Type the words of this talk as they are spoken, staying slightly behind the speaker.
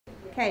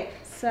Okay,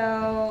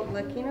 so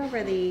looking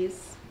over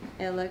these,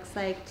 it looks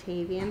like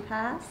Tavian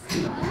passed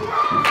and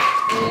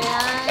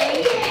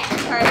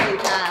Carly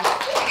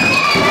passed.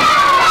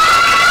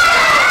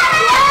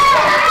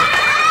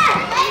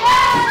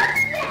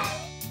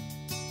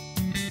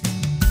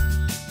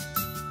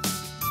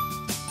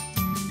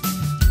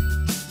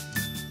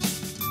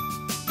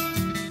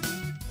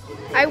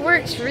 I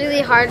worked really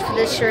hard for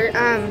this shirt.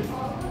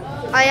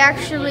 I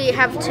actually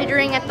have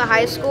tutoring at the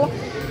high school,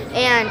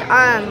 and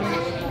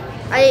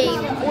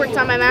I worked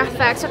on my math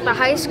facts at the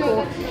high school,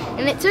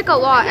 and it took a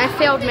lot. I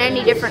failed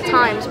many different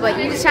times, but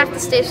you just have to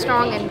stay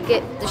strong and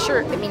get the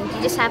shirt. I mean,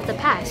 you just have to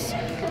pass.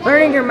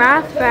 Learning your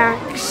math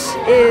facts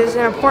is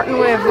an important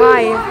way of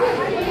life,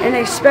 and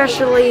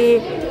especially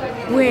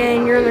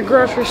when you're in the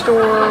grocery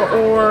store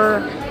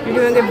or you're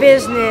doing a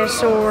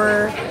business,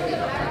 or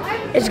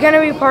it's going to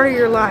be part of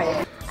your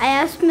life. I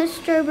asked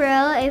Mr.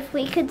 Brill if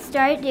we could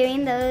start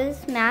doing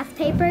those math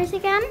papers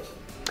again.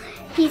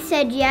 He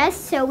said yes,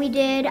 so we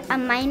did a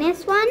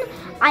minus one.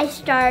 I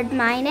started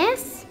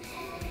minus,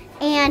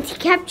 and he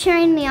kept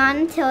cheering me on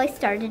until I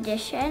started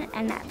addition,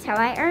 and that's how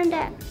I earned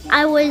it.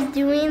 I was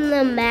doing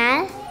the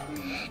math,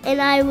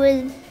 and I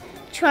was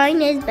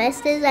trying as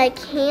best as I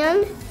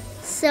can,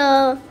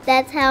 so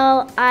that's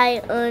how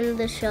I earned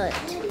the shirt.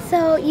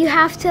 So you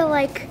have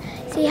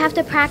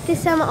to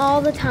practice them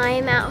all the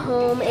time at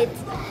home.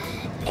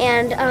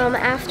 And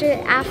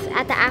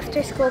at the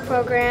after-school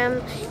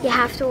program, you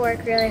have to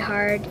work really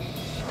hard.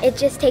 It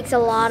just takes a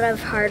lot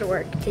of hard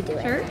work to do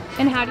it. Sure.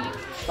 And how do you?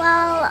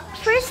 Well,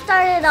 first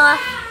started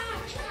off,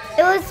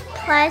 it was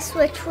plus,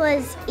 which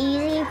was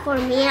easy for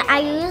me. I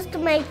used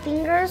my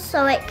fingers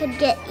so it could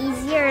get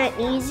easier and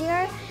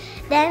easier.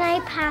 Then I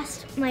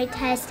passed my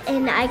test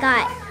and I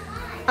got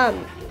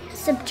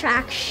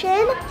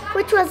subtraction,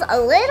 which was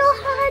a little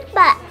hard,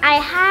 but I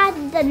had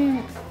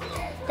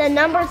the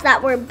numbers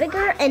that were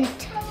bigger and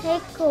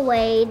take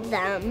away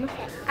them.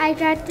 I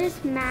got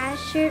this math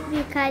shirt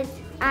because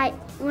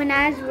when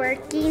I was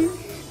working,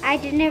 I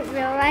didn't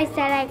realize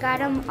that I got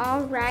them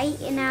all right,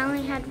 and I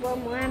only had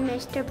one more, and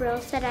Mr.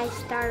 Brill said I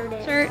started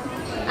it. Shirt.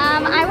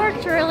 I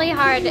worked really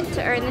hard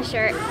to earn the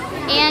shirt,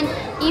 and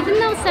even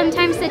though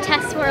sometimes the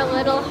tests were a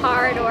little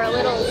hard or a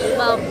little,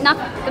 well, not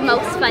the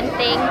most fun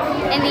thing,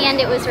 in the end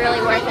it was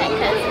really worth it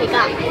because we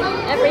got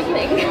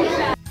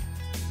everything.